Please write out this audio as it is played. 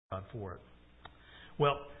for it.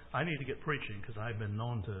 Well, I need to get preaching because I've been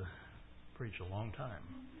known to preach a long time.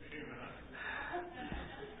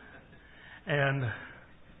 And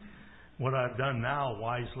what I've done now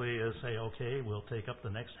wisely is say, okay, we'll take up the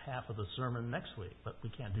next half of the sermon next week, but we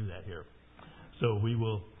can't do that here. So we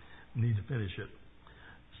will need to finish it.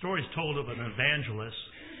 Story's told of an evangelist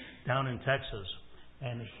down in Texas,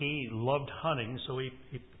 and he loved hunting, so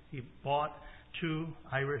he bought two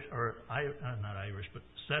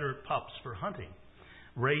setter pups for hunting,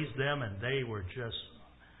 raised them, and they were just,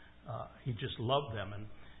 he just loved them, and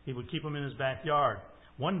he would keep them in his backyard.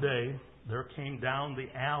 One day, there came down the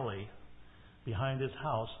alley behind his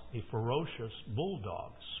house a ferocious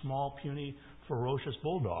bulldog, small, puny, ferocious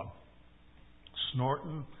bulldog,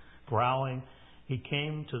 snorting, growling. He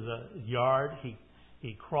came to the yard.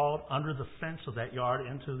 He crawled under the fence of that yard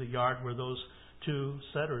into the yard where those two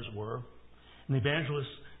setters were. And the evangelist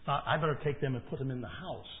thought, I better take them and put them in the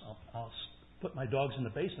house. I'll put my dogs in the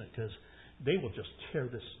basement because they will just tear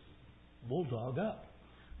this bulldog up.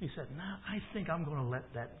 He said, I think I'm going to let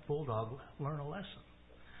that bulldog learn a lesson.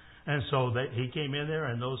 And so he came in there,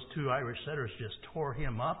 and those two Irish setters just tore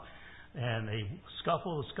him up. And they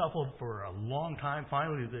scuffled for a long time.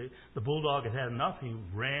 Finally, the bulldog had had enough. He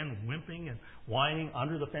ran whimpering and whining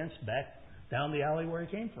under the fence back down the alley where he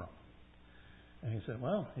came from. And he said,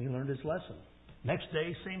 well, he learned his lesson. Next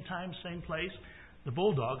day, same time, same place, the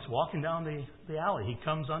bulldog's walking down the alley. He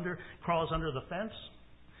crawls under the fence.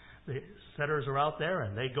 The setters are out there,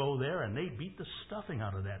 and they go there, and they beat the stuffing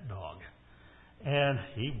out of that dog. And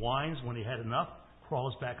he whines when he had enough,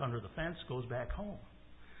 crawls back under the fence, goes back home.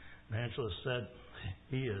 The evangelist said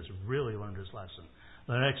he has really learned his lesson.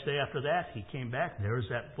 The next day after that, he came back. There's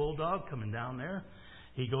that bulldog coming down there.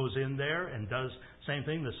 He goes in there and does the same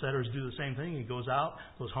thing. The setters do the same thing. He goes out,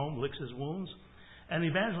 goes home, licks his wounds. And the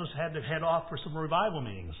evangelist had to head off for some revival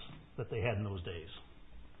meetings that they had in those days.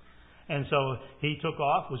 And so he took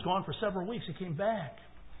off, was gone for several weeks. He came back.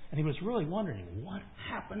 And he was really wondering, what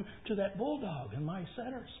happened to that bulldog and my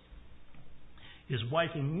setters? His wife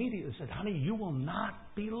immediately said, honey, you will not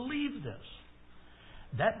believe this.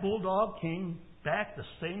 That bulldog came back the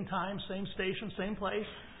same time, same station, same place,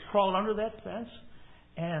 crawled under that fence,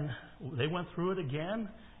 and they went through it again,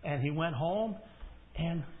 and he went home,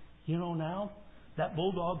 and now, that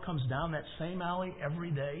bulldog comes down that same alley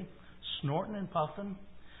every day, snorting and puffing.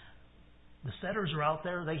 The setters are out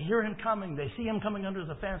there. They hear him coming. They see him coming under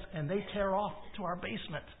the fence, and they tear off to our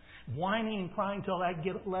basement, whining and crying till I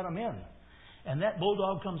let them in. And that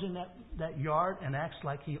bulldog comes in that yard and acts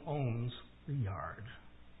like he owns the yard.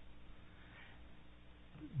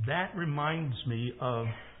 That reminds me of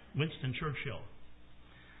Winston Churchill.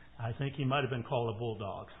 I think he might have been called a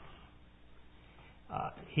bulldog.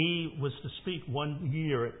 He was to speak one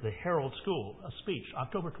year at the Herald School, a speech,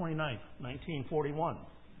 October 29th, 1941.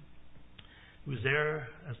 He was there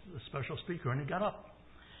as a special speaker, and he got up.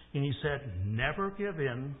 And he said, never give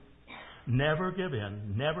in, never give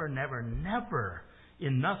in, never, never, never,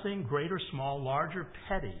 in nothing great or small, large or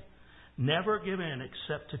petty, never give in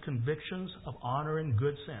except to convictions of honor and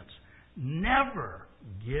good sense. Never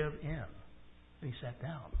give in. And he sat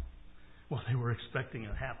down. Well, they were expecting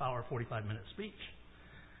a half-hour, 45-minute speech.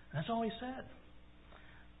 That's all he said.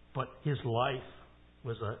 But his life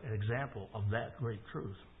was an example of that great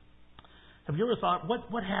truth. Have you ever thought,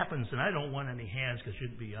 what happens, and I don't want any hands because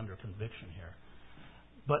you'd be under conviction here,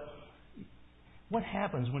 but what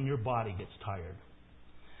happens when your body gets tired?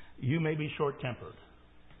 You may be short-tempered.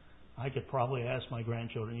 I could probably ask my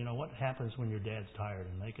grandchildren, what happens when your dad's tired?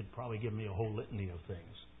 And they could probably give me a whole litany of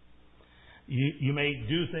things. You may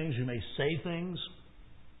do things, you may say things,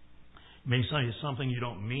 you may say something you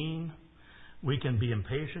don't mean. We can be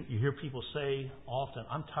impatient. You hear people say often,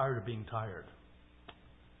 I'm tired of being tired.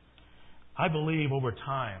 I believe over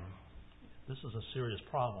time, this is a serious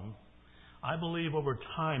problem, I believe over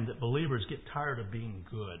time that believers get tired of being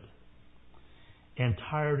good and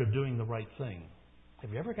tired of doing the right thing.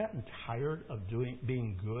 Have you ever gotten tired of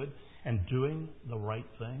being good and doing the right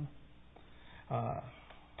thing?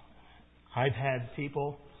 I've had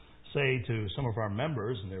people say to some of our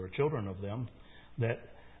members, and there were children of them, that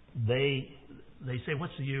they say,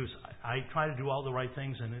 what's the use? I try to do all the right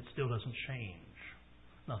things and it still doesn't change.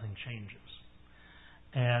 Nothing changes.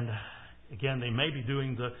 And again, they may be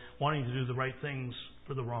wanting to do the right things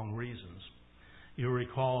for the wrong reasons. You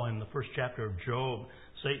recall in the first chapter of Job,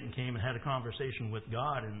 Satan came and had a conversation with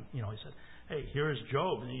God, and he said, "Hey, here's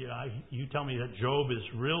Job. You tell me that Job is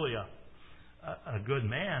really a good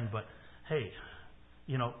man, but hey,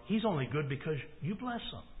 he's only good because you bless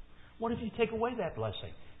him. What if you take away that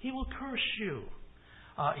blessing? He will curse you.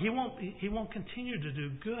 He won't continue to do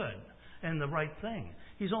good and the right thing.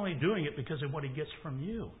 He's only doing it because of what he gets from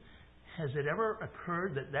you. Has it ever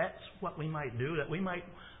occurred that that's what we might do? That we might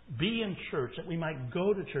be in church, that we might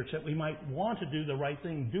go to church, that we might want to do the right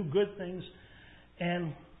thing, do good things,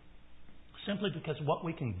 and simply because of what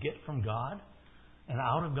we can get from God and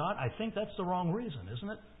out of God? I think that's the wrong reason, isn't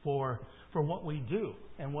it? For what we do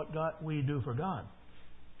and what we do for God.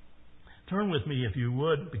 Turn with me, if you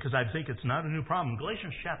would, because I think it's not a new problem.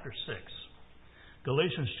 Galatians chapter 6.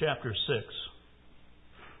 Galatians chapter 6.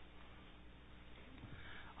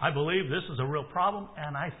 I believe this is a real problem,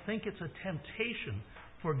 and I think it's a temptation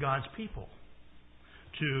for God's people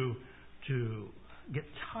to get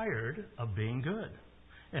tired of being good.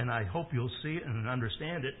 And I hope you'll see it and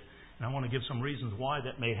understand it. And I want to give some reasons why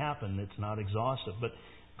that may happen. It's not exhaustive. But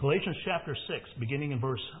Galatians chapter 6, beginning in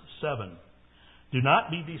verse 7. Do not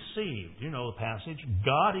be deceived. You know the passage.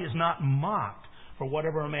 God is not mocked. For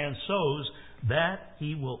whatever a man sows, that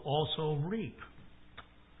he will also reap.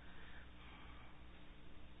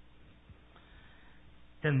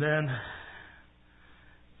 And then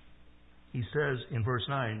he says in verse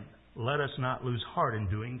 9, let us not lose heart in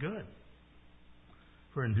doing good.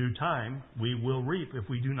 For in due time we will reap if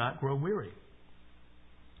we do not grow weary.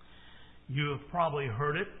 You have probably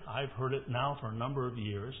heard it. I've heard it now for a number of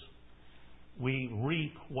years. We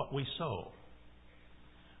reap what we sow.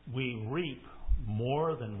 We reap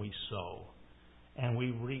more than we sow. And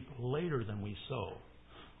we reap later than we sow.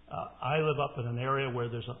 I live up in an area where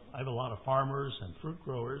I have a lot of farmers and fruit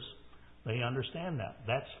growers. They understand that.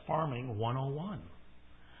 That's farming 101.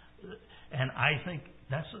 And I think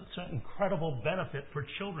that's an incredible benefit for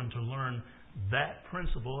children to learn that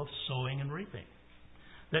principle of sowing and reaping.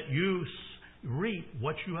 That you reap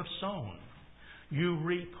what you have sown. You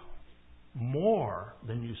reap more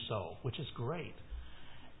than you sow, which is great.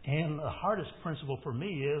 And the hardest principle for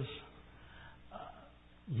me is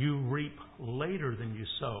you reap later than you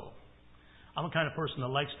sow. I'm the kind of person that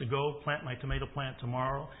likes to go plant my tomato plant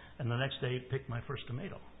tomorrow and the next day pick my first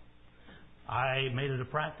tomato. I made it a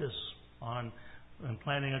practice on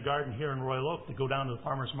planting a garden here in Royal Oak to go down to the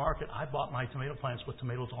farmer's market. I bought my tomato plants with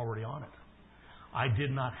tomatoes already on it. I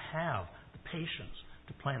did not have the patience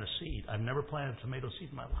to plant a seed. I've never planted a tomato seed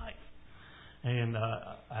in my life. And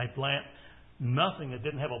I plant nothing that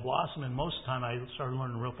didn't have a blossom, and most of the time I started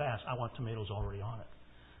learning real fast. I want tomatoes already on it.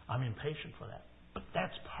 I'm impatient for that. But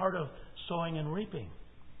that's part of sowing and reaping.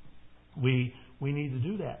 We need to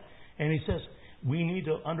do that. And he says we need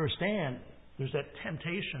to understand there's that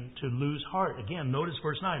temptation to lose heart. Again, notice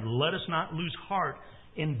verse 9. Let us not lose heart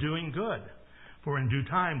in doing good. For in due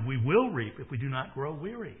time we will reap if we do not grow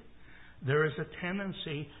weary. There is a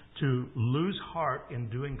tendency to lose heart in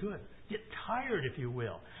doing good. Get tired, if you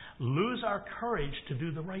will. Lose our courage to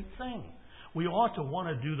do the right thing. We ought to want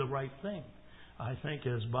to do the right thing. I think,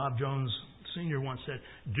 as Bob Jones Sr. once said,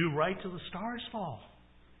 do right till the stars fall.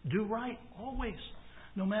 Do right always,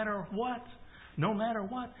 no matter what. No matter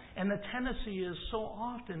what. And the tendency is so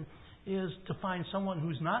often is to find someone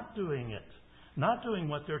who's not doing it, not doing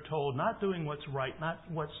what they're told, not doing what's right, not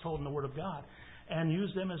what's told in the Word of God, and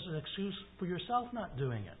use them as an excuse for yourself not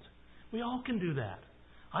doing it. We all can do that.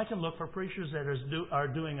 I can look for preachers that are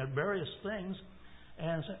doing various things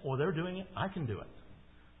and say, well, they're doing it, I can do it.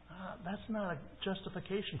 That's not a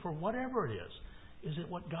justification for whatever it is. Is it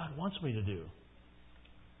what God wants me to do?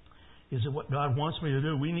 Is it what God wants me to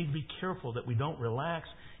do? We need to be careful that we don't relax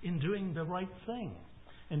in doing the right thing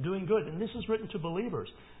and doing good. And this is written to believers.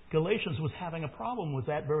 Galatians was having a problem with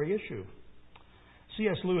that very issue.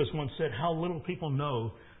 C.S. Lewis once said, how little people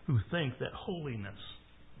know who think that holiness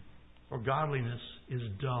or godliness is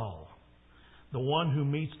dull. The one who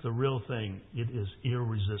meets the real thing, it is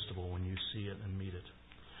irresistible when you see it and meet it.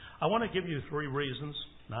 I want to give you 3 reasons,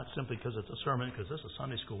 not simply because it's a sermon, because this is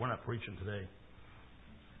Sunday school. We're not preaching today.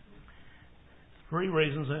 3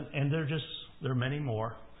 reasons, and there are many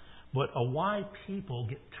more, but why people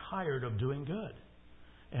get tired of doing good.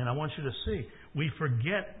 And I want you to see, we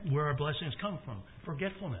forget where our blessings come from.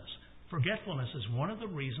 Forgetfulness. Forgetfulness is one of the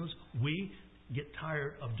reasons we get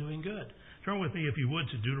tired of doing good. Turn with me, if you would,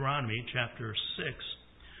 to Deuteronomy chapter 6,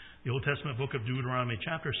 the Old Testament book of Deuteronomy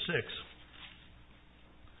chapter 6,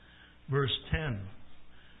 verse 10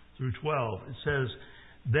 through 12. It says,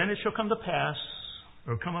 then it shall come to pass,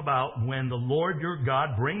 or come about, when the Lord your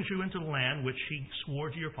God brings you into the land which He swore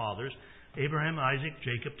to your fathers, Abraham, Isaac,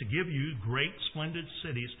 Jacob, to give you great splendid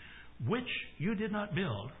cities, which you did not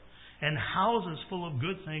build, and houses full of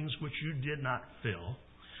good things which you did not fill,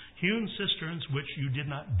 hewn cisterns which you did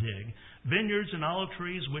not dig, vineyards and olive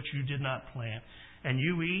trees which you did not plant, and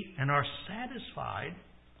you eat and are satisfied,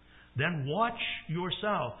 Then watch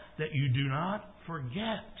yourself that you do not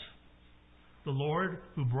forget the Lord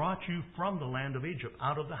who brought you from the land of Egypt,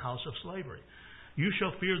 out of the house of slavery. You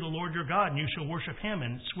shall fear the Lord your God, and you shall worship Him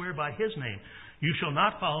and swear by His name. You shall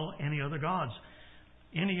not follow any other gods,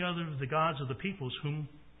 any other of the gods of the peoples whom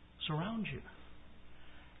surround you.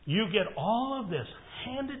 You get all of this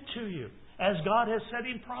handed to you, as God has said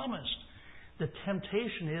He promised. The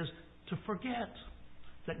temptation is to forget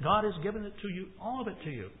that God has given it to you, all of it to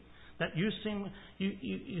you. That you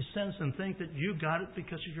sense and think that you got it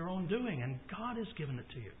because of your own doing, and God has given it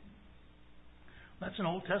to you. That's an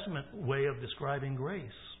Old Testament way of describing grace.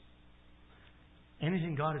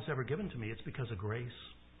 Anything God has ever given to me, it's because of grace.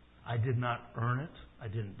 I did not earn it. I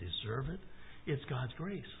didn't deserve it. It's God's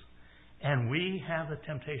grace. And we have the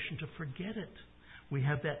temptation to forget it. We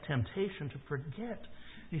have that temptation to forget.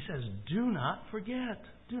 He says, do not forget.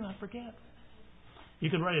 Do not forget. You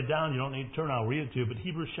can write it down. You don't need to turn. I'll read it to you. But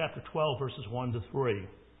Hebrews chapter 12, verses 1 to 3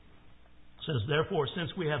 says, Therefore, since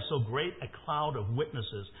we have so great a cloud of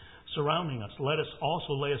witnesses surrounding us, let us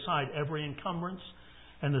also lay aside every encumbrance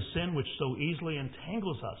and the sin which so easily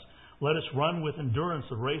entangles us. Let us run with endurance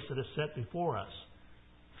the race that is set before us,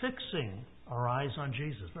 fixing our eyes on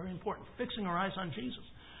Jesus. Very important. Fixing our eyes on Jesus,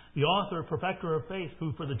 the author, perfecter of faith,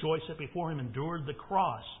 who for the joy set before Him endured the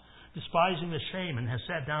cross, despising the shame, and has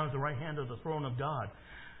sat down at the right hand of the throne of God.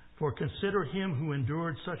 For consider Him who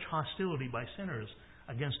endured such hostility by sinners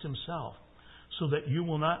against Himself, so that you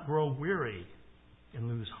will not grow weary and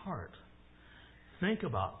lose heart. Think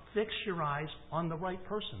about, fix your eyes on the right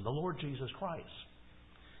person, the Lord Jesus Christ.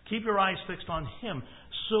 Keep your eyes fixed on Him,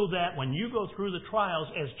 so that when you go through the trials,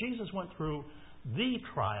 as Jesus went through the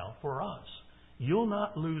trial for us, you'll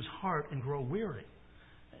not lose heart and grow weary.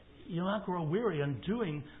 You'll not grow weary in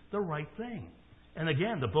doing the right thing. And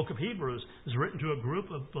again, the book of Hebrews is written to a group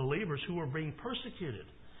of believers who are being persecuted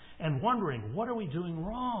and wondering, what are we doing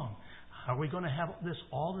wrong? Are we going to have this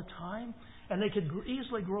all the time? And they could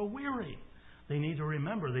easily grow weary. They need to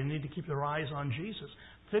remember, they need to keep their eyes on Jesus.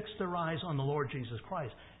 Fix their eyes on the Lord Jesus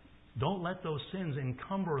Christ. Don't let those sins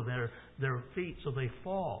encumber their feet so they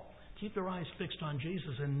fall. Keep their eyes fixed on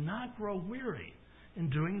Jesus and not grow weary in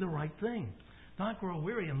doing the right thing. Not grow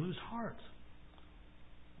weary and lose heart.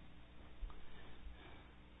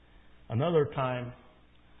 Another time,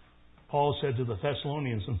 Paul said to the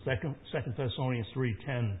Thessalonians in 2 Thessalonians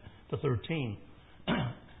 3:10 to 13,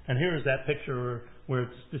 and here's that picture where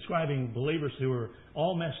it's describing believers who are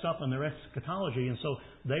all messed up in their eschatology, and so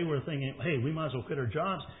they were thinking, hey, we might as well quit our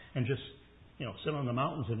jobs and just sit on the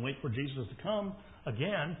mountains and wait for Jesus to come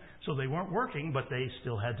again. So they weren't working, but they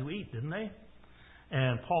still had to eat, didn't they?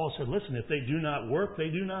 And Paul said, listen, if they do not work, they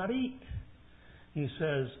do not eat. He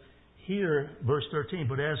says here, verse 13,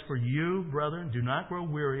 but as for you, brethren, do not grow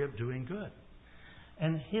weary of doing good.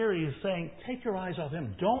 And here he is saying, take your eyes off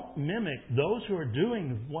Him. Don't mimic those who are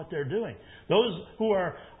doing what they're doing. Those who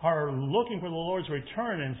are looking for the Lord's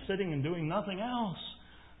return and sitting and doing nothing else.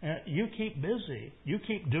 You keep busy. You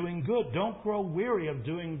keep doing good. Don't grow weary of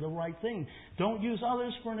doing the right thing. Don't use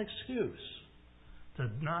others for an excuse to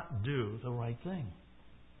not do the right thing.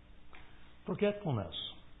 Forgetfulness.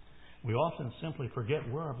 We often simply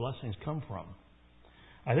forget where our blessings come from.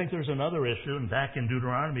 I think there's another issue, and back in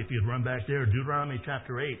Deuteronomy, if you'd run back there, Deuteronomy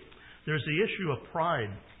chapter 8, there's the issue of pride.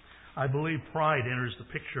 I believe pride enters the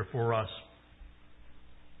picture for us,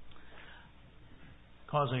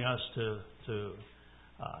 causing us to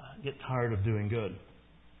get tired of doing good.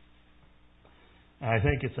 And I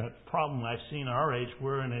think it's a problem I've seen in our age.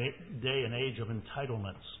 We're in a day and age of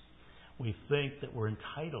entitlements. We think that we're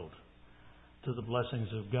entitled to the blessings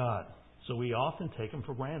of God, so we often take them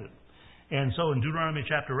for granted. And so in Deuteronomy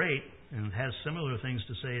chapter 8, and it has similar things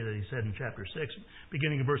to say that he said in chapter 6,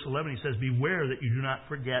 beginning in verse 11, he says, beware that you do not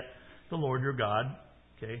forget the Lord your God,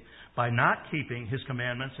 by not keeping His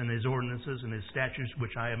commandments and His ordinances and His statutes,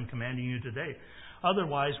 which I am commanding you today.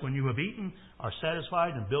 Otherwise, when you have eaten, are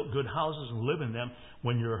satisfied, and built good houses and live in them,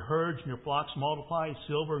 when your herds and your flocks multiply,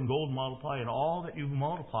 silver and gold multiply, and all that you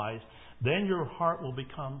multiplies, then your heart will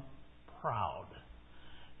become proud.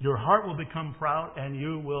 Your heart will become proud, and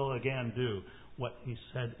you will again do what he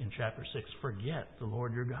said in chapter 6. Forget the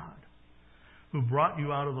Lord your God, who brought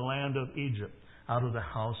you out of the land of Egypt, out of the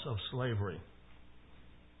house of slavery.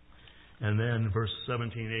 And then verse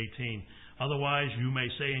 17, 18. Otherwise you may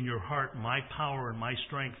say in your heart, my power and my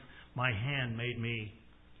strength, my hand made me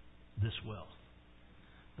this wealth.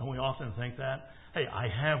 Don't we often think that? Hey, I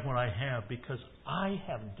have what I have because I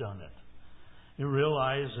have done it. You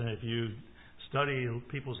realize, and if you study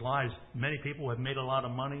people's lives, many people have made a lot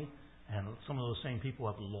of money, and some of those same people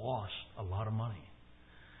have lost a lot of money.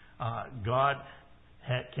 God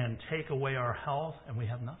can take away our health, and we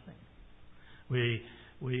have nothing.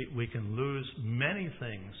 We can lose many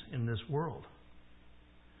things in this world.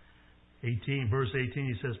 Verse 18,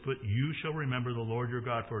 he says, "But you shall remember the Lord your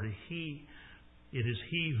God, for it is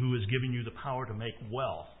He who has given you the power to make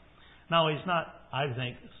wealth." Now, He's not, I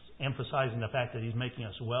think, emphasizing the fact that He's making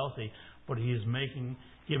us wealthy, but He is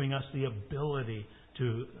giving us the ability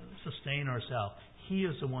to sustain ourselves. He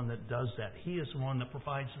is the one that does that. He is the one that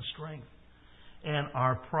provides the strength. And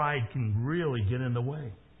our pride can really get in the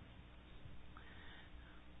way.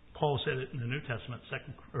 Paul said it in the New Testament,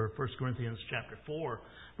 1 Corinthians chapter 4,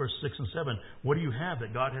 verse 6 and 7. What do you have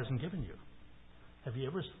that God hasn't given you? Have you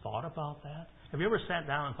ever thought about that? Have you ever sat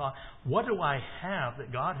down and thought, what do I have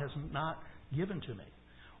that God has not given to me?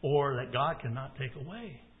 Or that God cannot take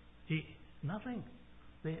away? Nothing.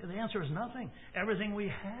 The answer is nothing. Everything we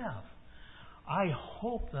have. I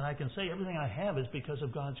hope that I can say everything I have is because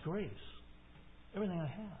of God's grace. Everything I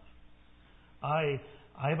have.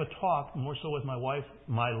 I have a talk more so with my wife,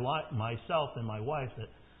 myself and my wife, that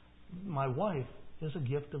my wife is a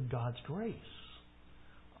gift of God's grace.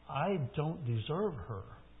 I don't deserve her.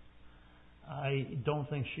 I don't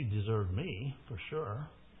think she deserved me, for sure.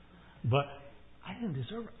 But I didn't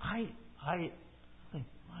deserve her. I think,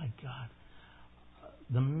 my God,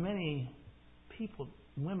 the many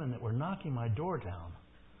women that were knocking my door down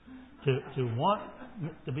to want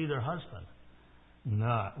to be their husband.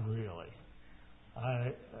 Not really.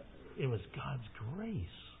 It was God's grace.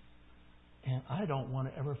 And I don't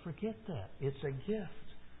want to ever forget that. It's a gift.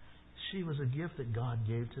 She was a gift that God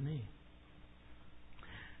gave to me.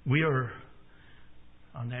 We are,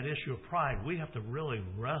 on that issue of pride, we have to really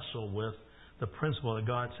wrestle with the principle that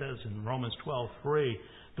God says in Romans 12:3,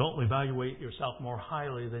 don't evaluate yourself more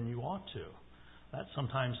highly than you ought to. That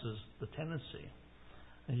sometimes is the tendency.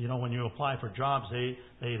 And when you apply for jobs,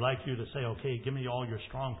 they like you to say, okay, give me all your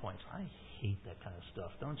strong points. I hate that kind of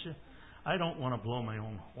stuff, don't you? I don't want to blow my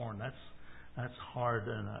own horn. That's hard,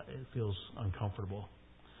 and it feels uncomfortable.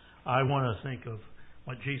 I want to think of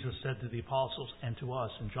what Jesus said to the apostles and to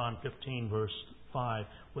us in John 15, verse 5.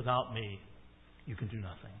 Without me, you can do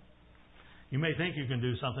nothing. You may think you can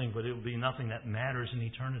do something, but it will be nothing that matters in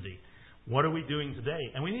eternity. What are we doing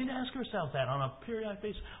today? And we need to ask ourselves that on a periodic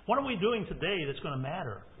basis. What are we doing today that's going to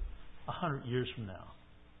matter 100 years from now?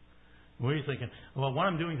 What are you thinking? Well, what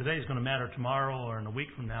I'm doing today is going to matter tomorrow or in a week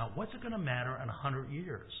from now. What's it going to matter in 100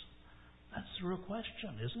 years? That's the real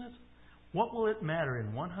question, isn't it? What will it matter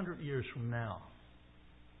in 100 years from now?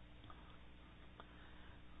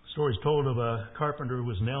 A story is told of a carpenter who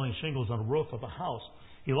was nailing shingles on the roof of a house.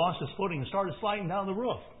 He lost his footing and started sliding down the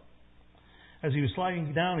roof. As he was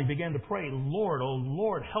sliding down, he began to pray, Lord, oh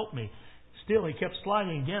Lord, help me. Still, he kept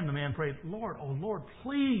sliding again. The man prayed, Lord, oh Lord,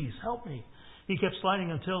 please help me. He kept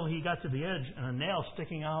sliding until he got to the edge, and a nail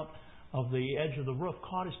sticking out of the edge of the roof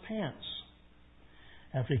caught his pants.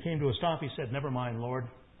 After he came to a stop, he said, never mind, Lord.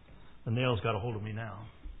 The nail's got a hold of me now.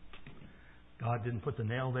 God didn't put the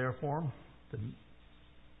nail there for him to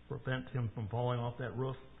prevent him from falling off that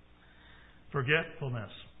roof.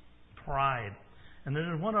 Forgetfulness, pride. And then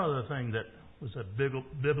there's one other thing that was a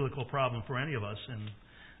biblical problem for any of us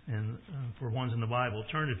and for ones in the Bible.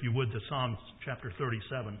 Turn, if you would, to Psalm chapter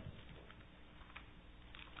 37.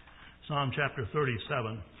 Psalm chapter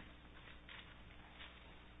 37.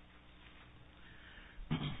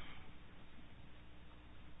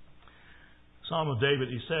 Psalm of David,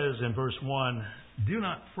 he says in verse 1, do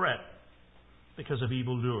not fret because of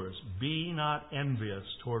evildoers. Be not envious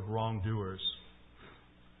toward wrongdoers.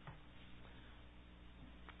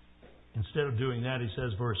 Instead of doing that, he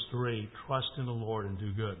says, verse 3, trust in the Lord and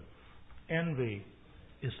do good. Envy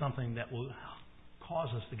is something that will cause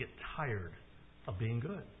us to get tired of being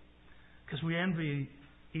good. Because we envy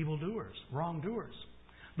evildoers, wrongdoers.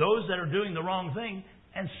 Those that are doing the wrong thing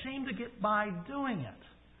and seem to get by doing it.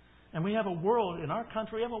 And we have a world, in our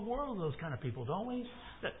country, we have a world of those kind of people, don't we?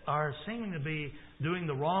 That are seeming to be doing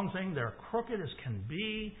the wrong thing. They're crooked as can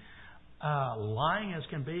be, lying as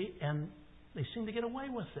can be, and they seem to get away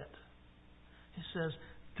with it. He says,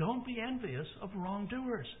 don't be envious of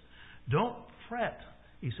wrongdoers. Don't fret.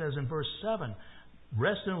 He says in verse 7,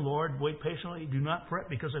 rest in the Lord, wait patiently, do not fret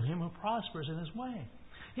because of him who prospers in his way.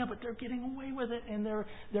 Yeah, but they're getting away with it and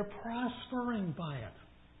they're prospering by it.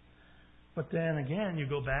 But then again, you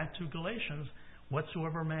go back to Galatians,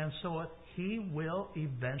 whatsoever man soweth, he will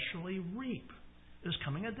eventually reap. There's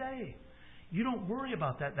coming a day. You don't worry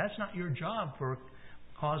about that. That's not your job for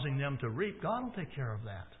causing them to reap. God will take care of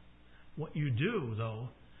that. What you do, though,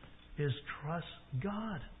 is trust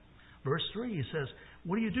God. Verse 3, he says,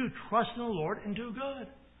 what do? Trust in the Lord and do good.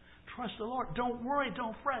 Trust the Lord. Don't worry.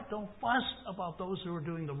 Don't fret. Don't fuss about those who are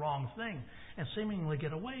doing the wrong thing and seemingly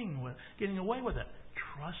getting away with it.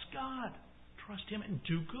 Trust God. Trust Him and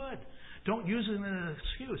do good. Don't use it as an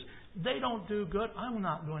excuse. They don't do good. I'm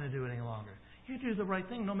not going to do it any longer. You do the right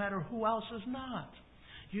thing no matter who else is not.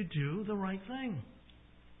 You do the right thing.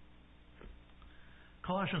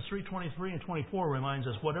 Colossians 3:23 and 24 reminds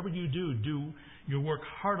us, whatever you do, do your work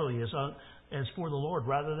heartily as for the Lord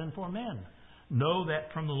rather than for men. Know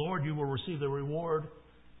that from the Lord you will receive the reward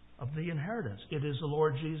of the inheritance. It is the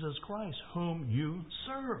Lord Jesus Christ whom you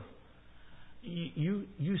serve.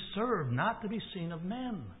 You serve not to be seen of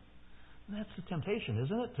men. That's the temptation,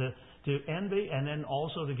 isn't it? To envy and then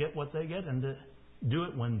also to get what they get and to do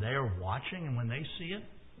it when they're watching and when they see it.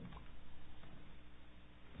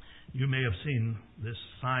 You may have seen this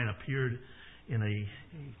sign appeared in a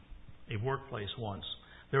workplace once.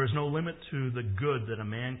 There is no limit to the good that a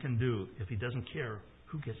man can do if he doesn't care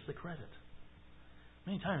who gets the credit.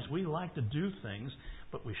 Many times we like to do things,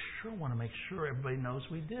 but we sure want to make sure everybody knows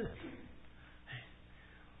we did it.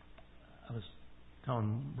 I was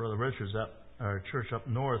telling Brother Richards at our church up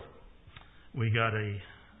north, we built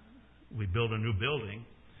a new building.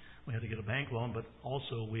 We had to get a bank loan, but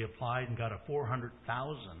also we applied and got a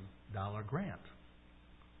 $400,000 grant.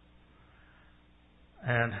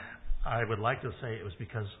 And I would like to say it was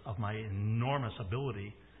because of my enormous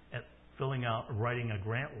ability at writing a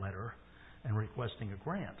grant letter and requesting a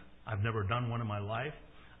grant. I've never done one in my life.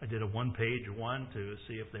 I did a one-page one to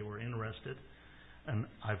see if they were interested. And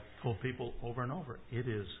I've told people over and over, it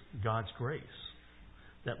is God's grace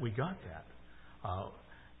that we got that.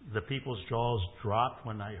 The people's jaws dropped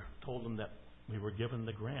when I told them that we were given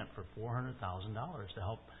the grant for $400,000 to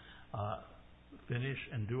help finish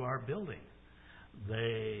and do our building.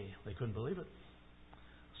 They couldn't believe it.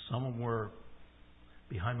 Some of them were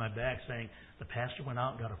behind my back saying, the pastor went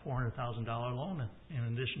out and got a $400,000 loan in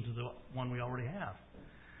addition to the one we already have.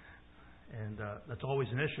 And that's always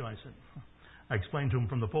an issue. I explained to him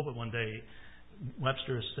from the pulpit one day,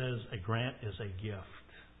 Webster says a grant is a gift.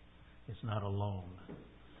 It's not a loan.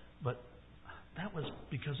 But that was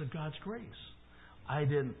because of God's grace. I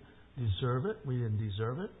didn't deserve it. We didn't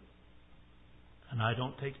deserve it. And I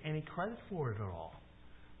don't take any credit for it at all.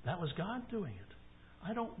 That was God doing it.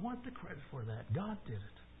 I don't want the credit for that. God did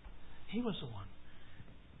it. He was the one.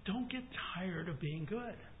 Don't get tired of being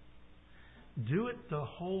good. Do it the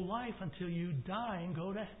whole life until you die and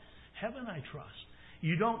go to heaven, I trust.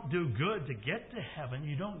 You don't do good to get to heaven.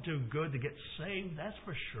 You don't do good to get saved, that's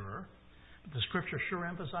for sure. But the Scripture sure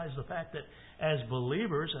emphasizes the fact that as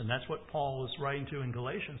believers, and that's what Paul is writing to in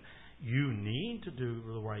Galatians, you need to do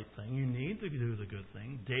the right thing. You need to do the good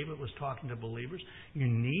thing. David was talking to believers. You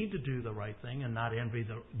need to do the right thing and not envy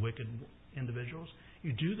the wicked individuals.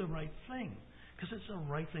 You do the right thing because it's the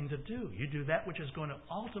right thing to do. You do that which is going to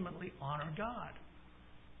ultimately honor God.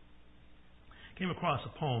 Came across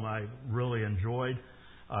a poem I really enjoyed.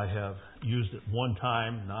 I have used it one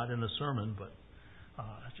time, not in a sermon, but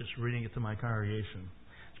just reading it to my congregation.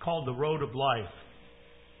 It's called The Road of Life.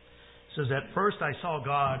 It says, at first I saw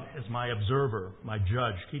God as my observer, my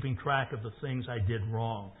judge, keeping track of the things I did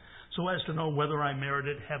wrong, so as to know whether I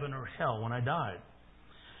merited heaven or hell when I died.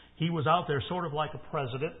 He was out there sort of like a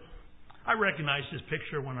president. I recognized his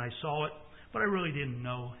picture when I saw it, but I really didn't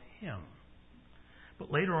know him.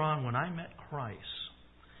 But later on, when I met Christ,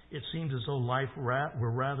 it seemed as though life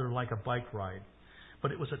were rather like a bike ride,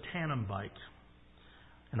 but it was a tandem bike.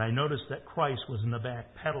 And I noticed that Christ was in the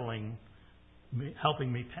back pedaling,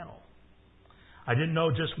 helping me pedal. I didn't know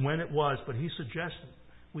just when it was, but he suggested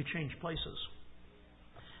we change places.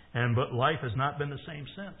 But life has not been the same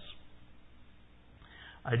since.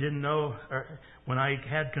 I didn't know, when I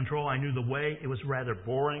had control, I knew the way. It was rather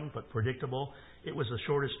boring but predictable. It was the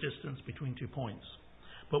shortest distance between 2 points.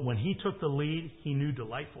 But when he took the lead, he knew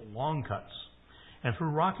delightful long cuts. And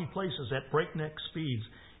through rocky places at breakneck speeds,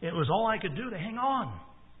 it was all I could do to hang on.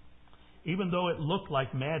 Even though it looked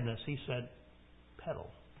like madness, he said, pedal.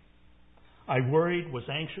 I worried, was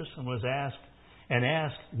anxious, and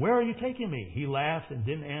asked, where are you taking me? He laughed and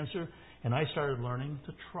didn't answer, and I started learning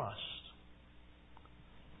to trust.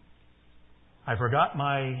 I forgot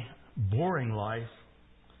my boring life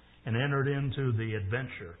and entered into the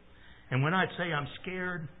adventure. And when I'd say I'm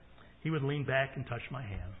scared, he would lean back and touch my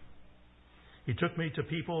hand. He took me to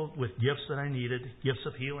people with gifts that I needed, gifts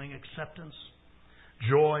of healing, acceptance,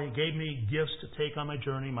 joy. He gave me gifts to take on my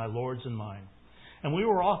journey, my Lord's and mine. And we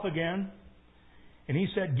were off again. And he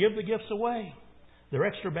said, give the gifts away. They're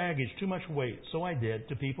extra baggage, too much weight. So I did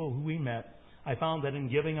to people who we met. I found that in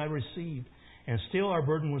giving I received. And still our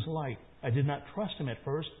burden was light. I did not trust him at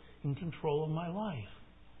first in control of my life.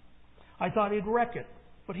 I thought he'd wreck it.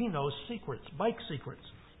 But he knows secrets, bike secrets.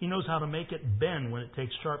 He knows how to make it bend when it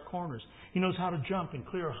takes sharp corners. He knows how to jump and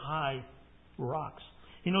clear high rocks.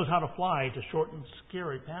 He knows how to fly to shorten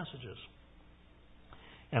scary passages.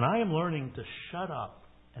 And I am learning to shut up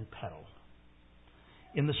and pedal.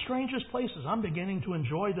 In the strangest places, I'm beginning to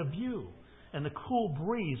enjoy the view and the cool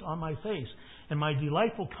breeze on my face. And my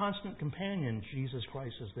delightful constant companion, Jesus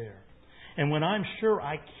Christ, is there. And when I'm sure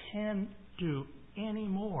I can't do any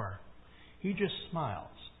more, He just smiles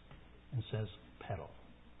and says, pedal.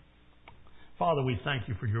 Father, we thank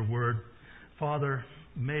You for Your Word. Father,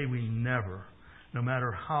 may we never, no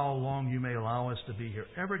matter how long You may allow us to be here,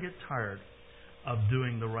 ever get tired of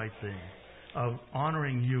doing the right thing, of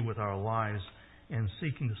honoring You with our lives and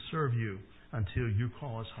seeking to serve You until You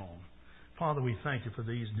call us home. Father, we thank You for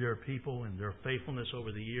these dear people and their faithfulness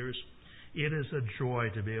over the years. It is a joy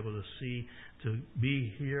to be able to see, to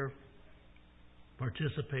be here,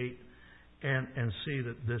 participate, and see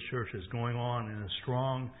that this church is going on and is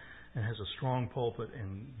strong and has a strong pulpit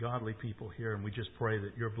and godly people here. And we just pray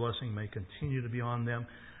that Your blessing may continue to be on them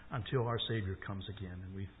until our Savior comes again.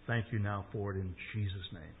 And we thank You now for it in Jesus'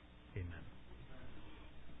 name. Amen.